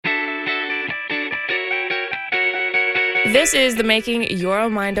This is the Making Your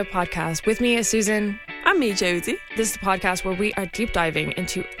Own Mind Up podcast. With me is Susan. And me, Jodie. This is the podcast where we are deep diving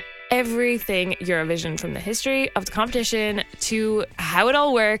into everything Eurovision, from the history of the competition to how it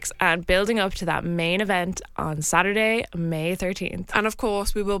all works and building up to that main event on Saturday, May 13th. And of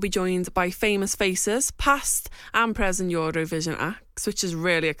course, we will be joined by famous faces, past and present Eurovision acts, which is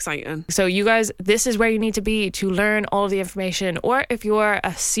really exciting. So you guys, this is where you need to be to learn all of the information. Or if you're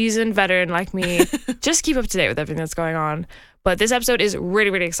a seasoned veteran like me, just keep up to date with everything that's going on. But this episode is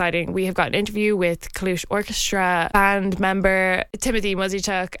really, really exciting. We have got an interview with Kalush Orchestra band member Tymofiy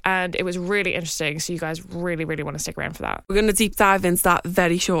Muzichuk, and it was really interesting. So you guys really, really want to stick around for that. We're going to deep dive into that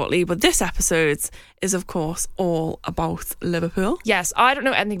very shortly. But this episode is, of course, all about Liverpool. Yes, I don't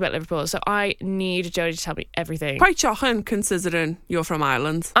know anything about Liverpool, so I need Jodie to tell me everything. Quite shocking considering you're from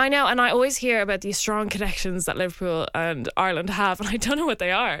Ireland. I know, and I always hear about these strong connections that Liverpool and Ireland have, and I don't know what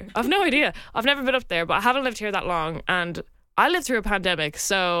they are. I've no idea. I've never been up there, but I haven't lived here that long, and I lived through a pandemic,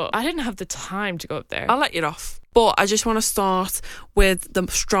 so I didn't have the time to go up there. I'll let you off. But I just want to start with the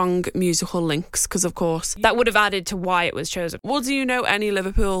strong musical links, because of course that would have added to why it was chosen. Well, do you know any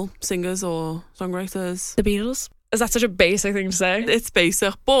Liverpool singers or songwriters? The Beatles? Is that such a basic thing to say? It's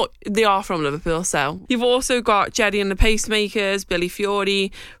basic, but they are from Liverpool, so. You've also got Jerry and the Pacemakers, Billy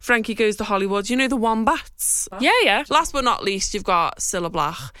Fiore, Frankie Goes to Hollywood. You know the Wombats? Yeah. Last but not least, you've got Cilla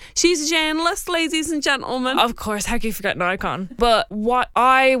Black. She's a journalist, ladies and gentlemen. Of course, how can you forget an icon? But what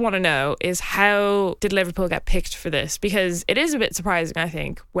I want to know is, how did Liverpool get picked for this? Because it is a bit surprising, I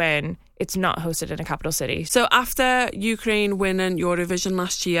think, when it's not hosted in a capital city. So after Ukraine winning Eurovision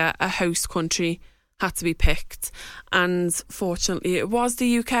last year, a host country had to be picked, and fortunately it was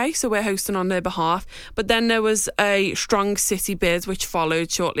the UK, so we're hosting on their behalf. But then there was a strong city bid which followed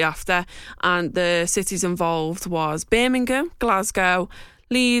shortly after, and the cities involved was Birmingham, Glasgow,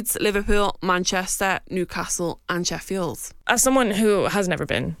 Leeds, Liverpool, Manchester, Newcastle and Sheffield. As someone who has never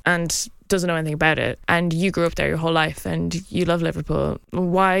been and doesn't know anything about it, and you grew up there your whole life and you love Liverpool,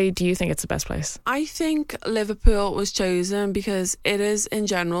 why do you think it's the best place? I think Liverpool was chosen because it is in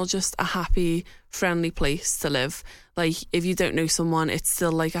general just a happy, friendly place to live. Like, if you don't know someone, it's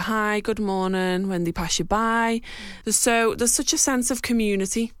still like a hi, good morning when they pass you by. So there's such a sense of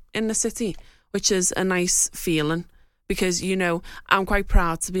community in the city, which is a nice feeling. Because, you know, I'm quite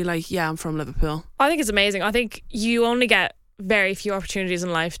proud to be like, yeah, I'm from Liverpool. I think it's amazing. I think you only get very few opportunities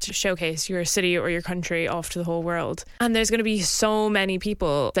in life to showcase your city or your country off to the whole world. And there's going to be so many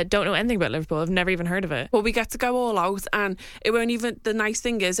people that don't know anything about Liverpool, have never even heard of it. Well, we get to go all out, and it won't even, the nice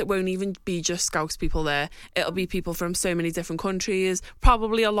thing is, it won't even be just Scouse people there. It'll be people from so many different countries.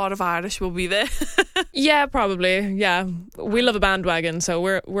 Probably a lot of Irish will be there. Yeah, probably. Yeah. We love a bandwagon, so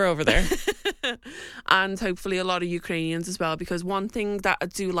we're over there. And hopefully a lot of Ukrainians as well, because one thing that I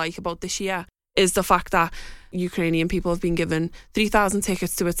do like about this year is the fact that Ukrainian people have been given 3,000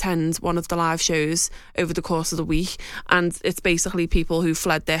 tickets to attend one of the live shows over the course of the week, and it's basically people who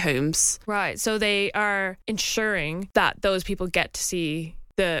fled their homes. Right, so they are ensuring that those people get to see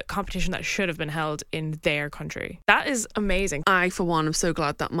the competition that should have been held in their country. That is amazing. I, for one, am so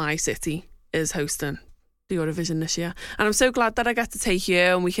glad that my city is hosting the Eurovision this year, and I'm so glad that I get to take you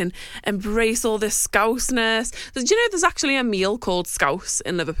and we can embrace all this Scouseness. Did you know there's actually a meal called Scouse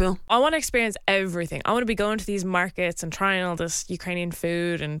in Liverpool? I want to experience everything. I want to be going to these markets and trying all this Ukrainian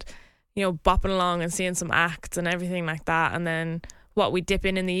food and, you know, bopping along and seeing some acts and everything like that. And then we dip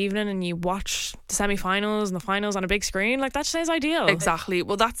in the evening and you watch the semi-finals and the finals on a big screen. Like, that sounds ideal. Exactly.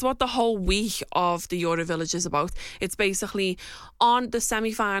 Well, that's what the whole week of the Eurovillage is about. It's basically on the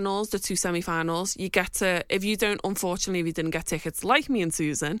semi-finals, the two semi-finals, you get to, if you didn't get tickets like me and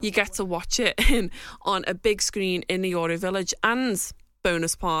Susan, you get to watch it on a big screen in the Eurovillage. And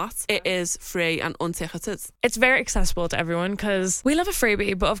bonus part, it is free and unticketed. It's very accessible to everyone because we love a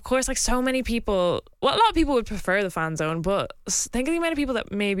freebie, but of course, like, so many people, well, a lot of people would prefer the fan zone, but think of the amount of people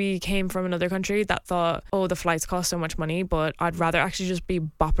that maybe came from another country that thought, oh, the flights cost so much money, but I'd rather actually just be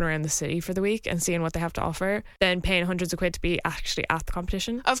bopping around the city for the week and seeing what they have to offer than paying hundreds of quid to be actually at the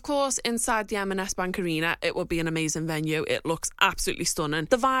competition. Of course, inside the M&S Bank Arena, it will be an amazing venue. It looks absolutely stunning.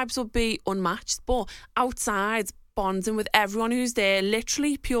 The vibes will be unmatched, but outside, bonding with everyone who's there,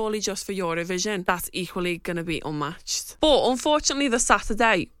 literally purely just for Eurovision, that's equally going to be unmatched. But unfortunately, the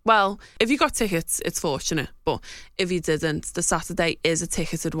Saturday, well, if you got tickets, it's fortunate, but if you didn't, the Saturday is a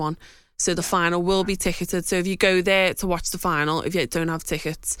ticketed one. So the final will be ticketed. So if you go there to watch the final, if you don't have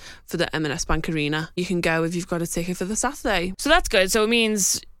tickets for the M&S Bank Arena, you can go if you've got a ticket for the Saturday. So that's good. So it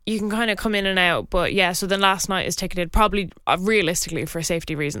means you can kind of come in and out. But yeah, so then last night is ticketed, probably realistically for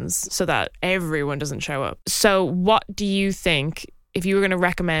safety reasons, so that everyone doesn't show up. So what do you think, if you were going to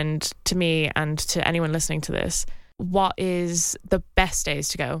recommend to me and to anyone listening to this, what is the best days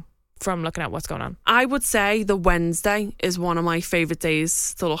to go from looking at what's going on? I would say the Wednesday is one of my favourite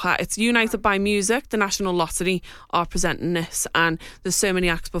days to look at. It's United by Music. The National Lottery are presenting this, and there's so many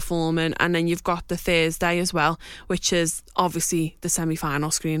acts performing. And then you've got the Thursday as well, which is obviously the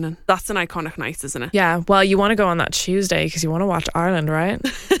semi-final screening. That's an iconic night, isn't it? Yeah, well, you want to go on that Tuesday because you want to watch Ireland, right?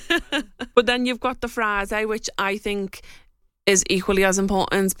 But then you've got the Friday, which I think is equally as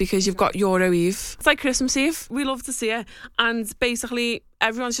important because you've got Euro Eve. It's like Christmas Eve. We love to see it. And basically,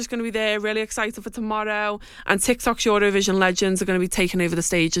 everyone's just going to be there, really excited for tomorrow. And TikTok's Eurovision legends are going to be taking over the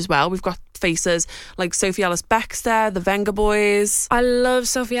stage as well. We've got faces like Sophie Ellis-Bextor, the Venga Boys. I love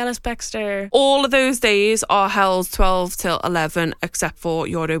Sophie Ellis-Bextor. All of those days are held 12 till 11, except for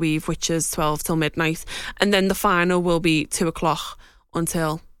Euro Eve, which is 12 till midnight. And then the final will be 2 o'clock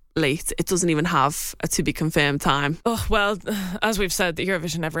until late. It doesn't even have a to be confirmed time. Oh, well, as we've said, the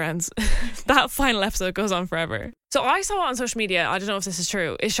Eurovision never ends. That final episode goes on forever. So I saw on social media, I don't know if this is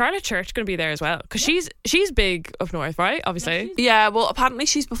true, is Charlotte Church going to be there as well? Because she's big up north, right? Obviously. Yeah, well, apparently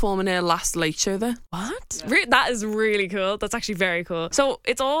she's performing her last Late Show there. What? Yeah. That is really cool. That's actually very cool. So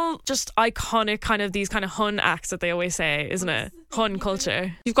it's all just iconic kind of these kind of Hun acts that they always say, isn't it? Hun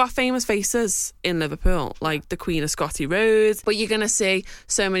culture. You've got famous faces in Liverpool, like the Queen of Scotty Road, but you're going to see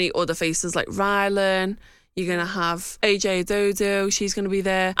so many other faces like Rylan. You're going to have AJ Dodo, she's going to be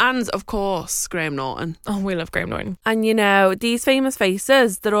there. And, of course, Graham Norton. Oh, we love Graham Norton. And, you know, these famous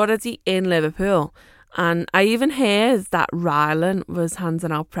faces, they're already in Liverpool. And I even heard that Rylan was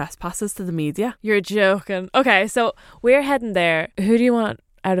handing out press passes to the media. You're joking. Okay, so we're heading there. Who do you want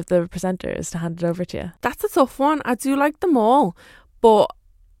out of the presenters to hand it over to you? That's a tough one. I do like them all. But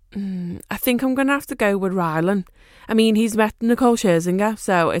I think I'm going to have to go with Rylan. I mean, he's met Nicole Scherzinger,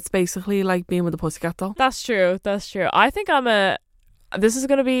 so it's basically like being with a pussycat doll. That's true. I think this is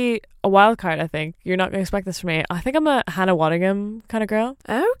going to be a wild card, I think. You're not going to expect this from me. I think I'm a Hannah Waddingham kind of girl.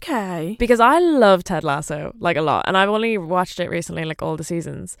 Okay. Because I love Ted Lasso, like a lot. And I've only watched it recently, like all the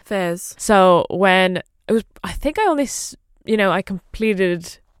seasons. Fairs. So when it was, I think I only, I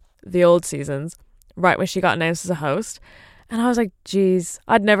completed the old seasons right when she got announced as a host. And I was like, geez,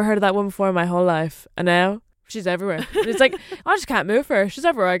 I'd never heard of that woman before in my whole life. And now she's everywhere. It's like, I just can't move for her. She's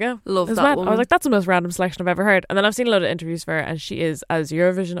everywhere I go. Love that woman. I was like, that's the most random selection I've ever heard. And then I've seen a load of interviews for her, and she is as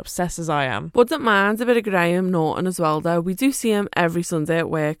Eurovision obsessed as I am. Wouldn't mind a bit of Graham Norton as well, though. We do see him every Sunday at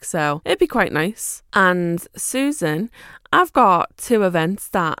work, so it'd be quite nice. And Susan, I've got 2 events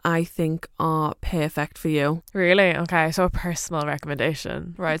that I think are perfect for you. Really? Okay, so a personal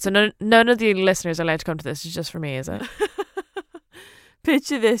recommendation. Right, so none of the listeners are allowed to come to this. It's just for me, is it?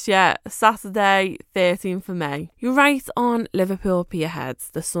 Picture this, yeah. Saturday, 13th of May. You're right on Liverpool Pier Heads.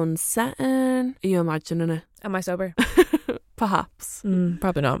 The sun's setting. Are you imagining it? Am I sober? Perhaps.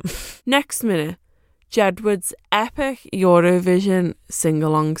 Probably not. Next minute, Jedward's epic Eurovision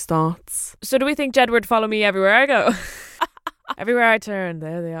sing-along starts. So do we think Jedward follow me everywhere I go? Everywhere I turn,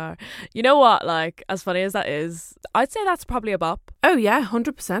 there they are. You know what, like, as funny as that is, I'd say that's probably a bop. Oh yeah,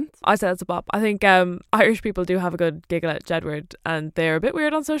 100%. I'd say that's a bop. I think Irish people do have a good giggle at Jedward, and they're a bit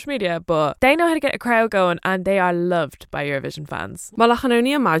weird on social media, but they know how to get a crowd going, and they are loved by Eurovision fans. Well, I can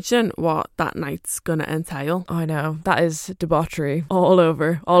only imagine what that night's gonna entail. I know, that is debauchery all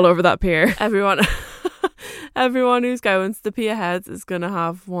over that pier. Everyone who's going to the Pier Heads is going to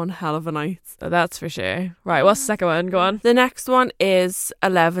have one hell of a night. That's for sure. Right, what's the second one? Go on. The next one is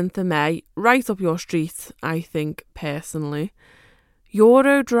 11th of May, right up your street, I think, personally.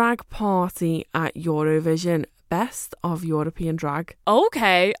 Euro Drag Party at Eurovision. Best of European Drag.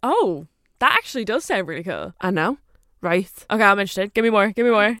 Okay. Oh, that actually does sound really cool. I know. Right. Okay, I'm interested. Give me more.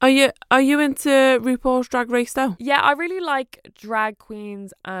 Are you into RuPaul's Drag Race though? Yeah, I really like drag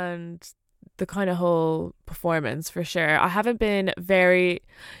queens and the kind of whole performance for sure. I haven't been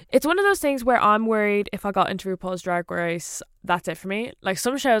it's one of those things where I'm worried if I got into RuPaul's Drag Race, that's it for me. Like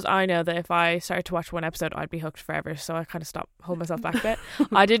some shows I know that if I started to watch one episode I'd be hooked forever, so I kind of stopped, hold myself back a bit.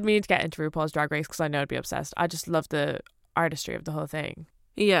 I did mean to get into RuPaul's Drag Race because I know I'd be obsessed. I just love the artistry of the whole thing.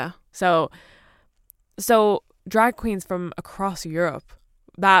 Yeah. So drag queens from across Europe,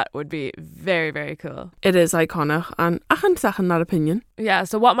 that would be very, very cool. It is iconic, and I can second that opinion. Yeah,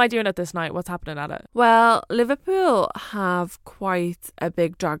 so what am I doing at this night? What's happening at it? Well, Liverpool have quite a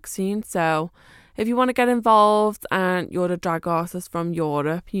big drag scene, so if you want to get involved and you're a drag artist from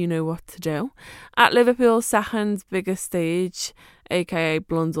Europe, you know what to do. At Liverpool's second biggest stage, aka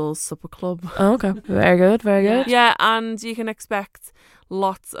Blundell's Supper Club. Oh, okay, very good, very good. Yeah, and you can expect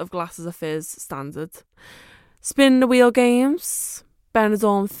lots of glasses of fizz standard. Spin the wheel games.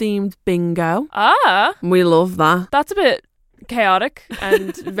 Benidorm themed bingo. Ah, we love that. That's a bit chaotic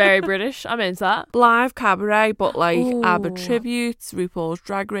and very British. I'm into that. Live cabaret, but like Ooh. ABBA tributes, RuPaul's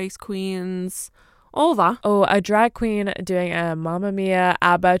Drag Race queens, all that. Oh, a drag queen doing a Mamma Mia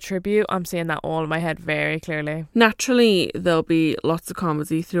ABBA tribute. I'm seeing that all in my head very clearly. Naturally, there'll be lots of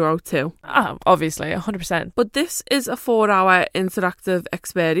comedy throughout too. Oh, obviously, 100%. But this is a 4-hour interactive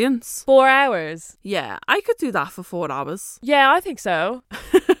experience. 4 hours. Yeah, I could do that for 4 hours. Yeah, I think so.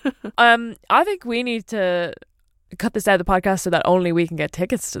 I think we need to cut this out of the podcast so that only we can get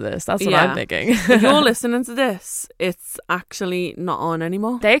tickets to this. That's what I'm thinking. If you're listening to this, it's actually not on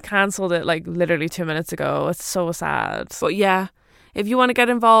anymore. They cancelled it like literally 2 minutes ago. It's so sad. But yeah, if you want to get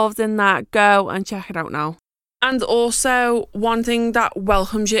involved in that, go and check it out now. And also, one thing that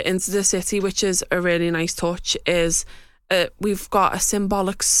welcomes you into the city, which is a really nice touch, is we've got a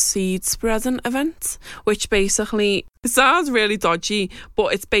symbolic seed spreading event, which basically, it sounds really dodgy,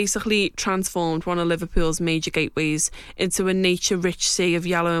 but it's basically transformed one of Liverpool's major gateways into a nature-rich sea of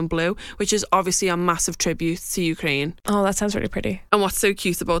yellow and blue, which is obviously a massive tribute to Ukraine. Oh, that sounds really pretty. And what's so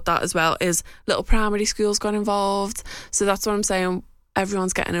cute about that as well is little primary schools got involved. So that's what I'm saying.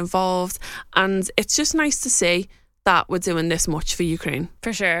 Everyone's getting involved. And it's just nice to see that we're doing this much for Ukraine.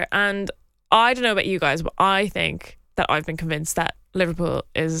 For sure. And I don't know about you guys, but I think that I've been convinced that Liverpool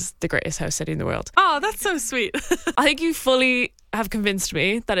is the greatest house city in the world. Oh, that's so sweet. I think you fully have convinced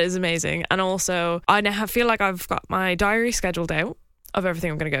me that it is amazing. And also, I now feel like I've got my diary scheduled out of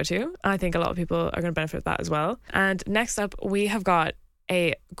everything I'm going to go to. I think a lot of people are going to benefit from that as well. And next up, we have got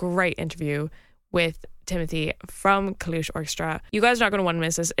a great interview with Tymofiy from Kalush Orchestra. You guys are not going to want to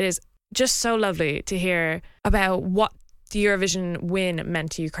miss this. It is just so lovely to hear about what the Eurovision win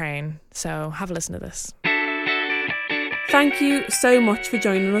meant to Ukraine. So have a listen to this. Thank you so much for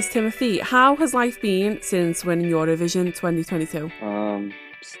joining us, Tymofiy. How has life been since winning Eurovision 2022?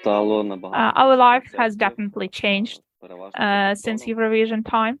 Our life has definitely changed since Eurovision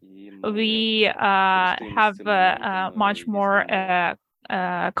time. We have much more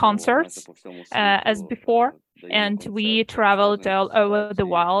concerts as before. And we traveled all over the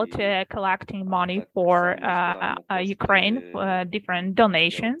world collecting money for Ukraine, different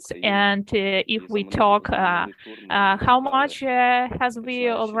donations. And if we talk how much has we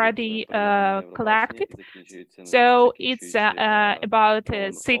already collected, so it's about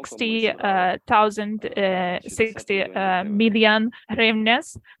 60 million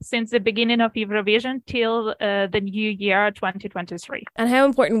hryvnias since the beginning of Eurovision till the new year 2023. And how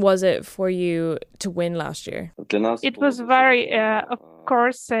important was it for you to win last year? It was very, of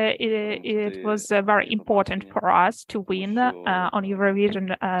course, it was very important for us to win on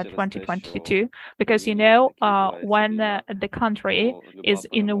Eurovision 2022 because, you know, when the country is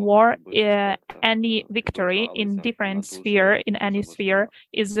in a war, any victory in different sphere, in any sphere,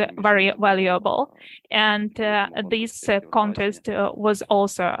 is very valuable. And this contest was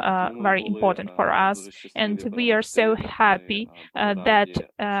also very important for us. And we are so happy that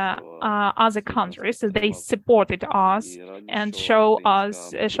other countries, they supported us and showed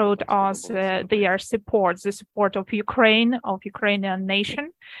us their support, the support of Ukraine, of Ukrainian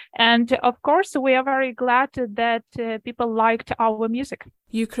nation. And of course, we are very glad that people liked our music.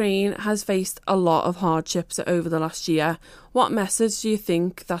 Ukraine has faced a lot of hardships over the last year. What message do you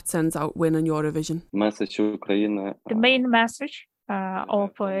think that sends out winning Eurovision? The main message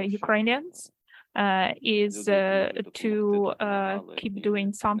of Ukrainians is to keep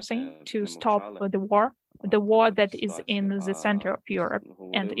doing something to stop the war that is in the center of Europe,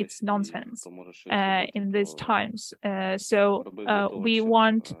 and it's nonsense in these times. So we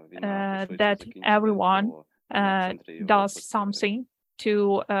want that everyone does something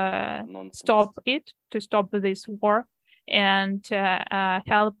to stop it, to stop this war, and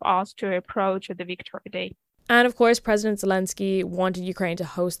help us to approach the victory day. And of course, President Zelensky wanted Ukraine to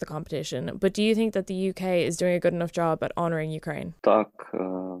host the competition. But do you think that the UK is doing a good enough job at honouring Ukraine?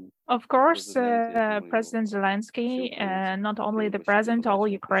 Of course, President Zelensky, not only the president, all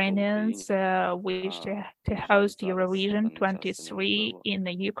Ukrainians wish to host Eurovision 23 in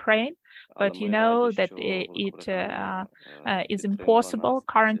the Ukraine. But you know that it is impossible,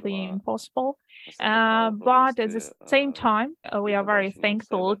 currently impossible. But at the same time, we are very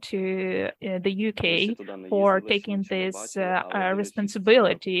thankful to the UK for taking this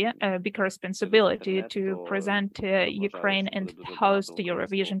responsibility, big responsibility to present Ukraine and host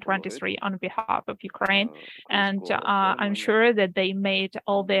Eurovision 2023 on behalf of Ukraine. And I'm sure that they made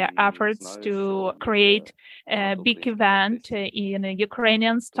all their efforts to create a big event in a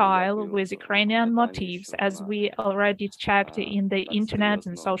Ukrainian style with Ukrainian motifs. As we already checked in the internet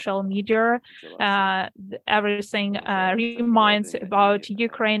and social media, everything reminds about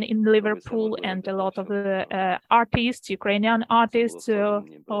Ukraine in Liverpool, and a lot of the artists, Ukrainian artists,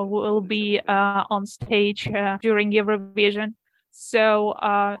 will be on stage during Eurovision. So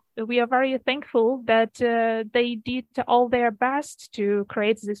we are very thankful that they did all their best to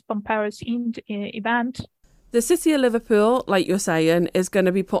create this pompous event. The city of Liverpool, like you're saying, is going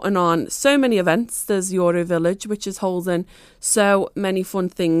to be putting on so many events. There's Euro Village, which is holding so many fun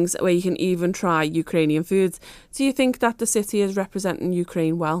things where you can even try Ukrainian foods. Do you think that the city is representing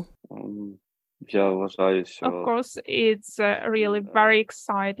Ukraine well? Of course, it's really very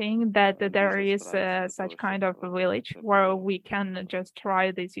exciting that there is such kind of a village where we can just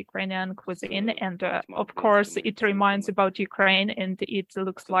try this Ukrainian cuisine. And of course, it reminds about Ukraine, and it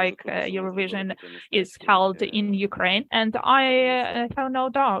looks like Eurovision is held in Ukraine. And I have no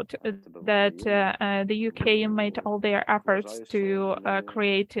doubt that the UK made all their efforts to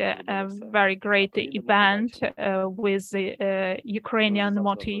create a very great event with the Ukrainian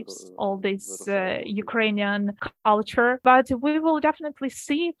motifs, all this Ukrainian culture, but we will definitely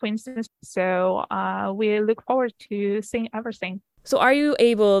see, for instance. So we look forward to seeing everything. So are you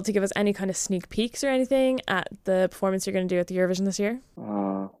able to give us any kind of sneak peeks or anything at the performance you're going to do at the Eurovision this year?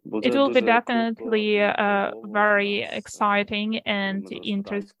 It will be definitely very exciting and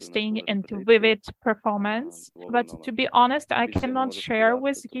interesting and vivid performance. But to be honest, I cannot share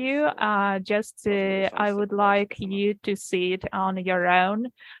with you. I would like you to see it on your own.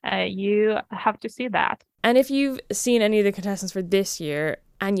 You have to see that. And if you've seen any of the contestants for this year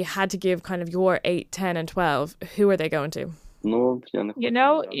and you had to give kind of your 8, 10 and 12, who are they going to?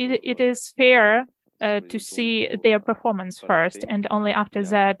 It is fair to see their performance first, and only after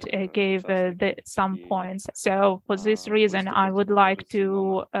that give some points. So for this reason, I would like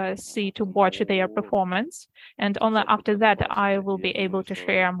to watch their performance, and only after that I will be able to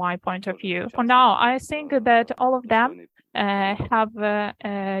share my point of view. For now, I think that all of them have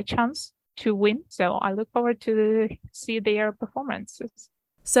a chance to win. So I look forward to see their performances.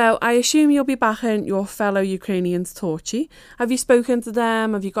 So I assume you'll be backing your fellow Ukrainians, Torchy. Have you spoken to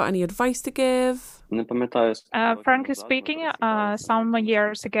them? Have you got any advice to give? Frankly speaking, some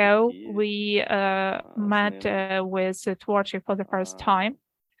years ago, we met with Torchy for the first time.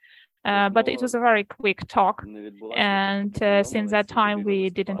 But it was a very quick talk. And since that time,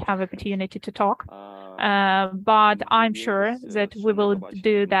 we didn't have opportunity to talk. But I'm sure that we will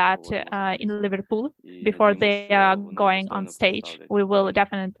do that in Liverpool before they are going on stage. We will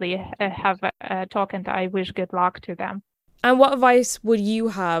definitely have a talk, and I wish good luck to them. And what advice would you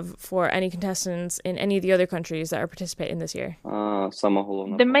have for any contestants in any of the other countries that are participating this year?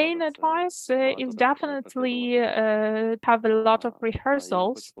 The main advice is definitely have a lot of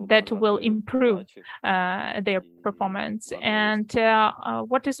rehearsals that will improve their performance. And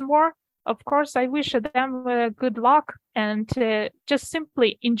what is more, of course, I wish them good luck and just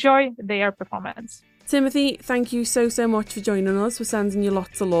simply enjoy their performance. Timothy, thank you so much for joining us. We're sending you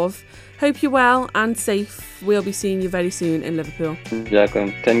lots of love. Hope you're well and safe. We'll be seeing you very soon in Liverpool.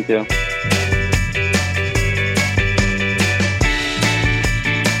 Thank you.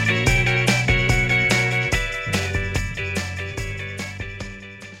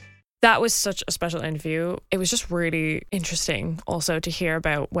 That was such a special interview. It was just really interesting also to hear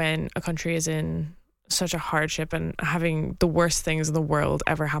about when a country is in such a hardship and having the worst things in the world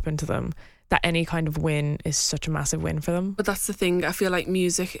ever happen to them, that any kind of win is such a massive win for them. But that's the thing, I feel like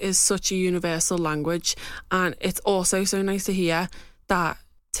music is such a universal language, and it's also so nice to hear that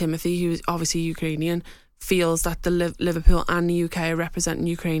Timothy, who's obviously Ukrainian, feels that the Liverpool and the UK are representing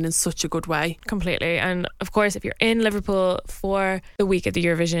Ukraine in such a good way. Completely. And of course, if you're in Liverpool for the week of the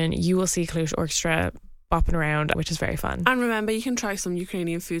Eurovision, you will see Kalush Orchestra bopping around, which is very fun. And remember, you can try some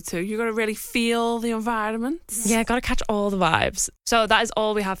Ukrainian food too. You got to really feel the environment. Yeah, got to catch all the vibes. So that is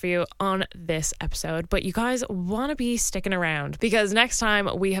all we have for you on this episode. But you guys want to be sticking around, because next time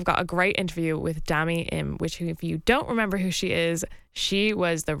we have got a great interview with Dami Im, which, if you don't remember who she is, she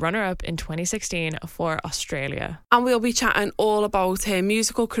was the runner-up in 2016 for Australia. And we'll be chatting all about her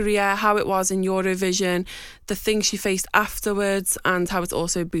musical career, how it was in Eurovision, the things she faced afterwards, and how it's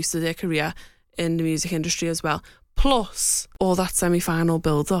also boosted her career in the music industry as well. Plus all that semi-final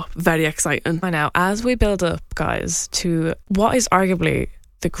build-up. Very exciting. I know. As we build up, guys, to what is arguably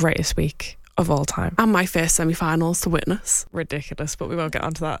the greatest week of all time. And my first semi-finals to witness. Ridiculous, but we won't get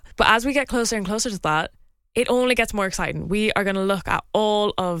onto that. But as we get closer and closer to that, it only gets more exciting. We are going to look at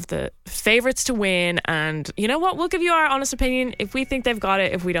all of the favourites to win, and you know what? We'll give you our honest opinion. If we think they've got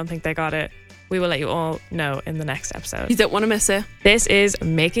it, if we don't think they got it, we will let you all know in the next episode. You don't want to miss it. This is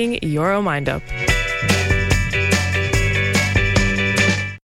Making Your Own Mind Up.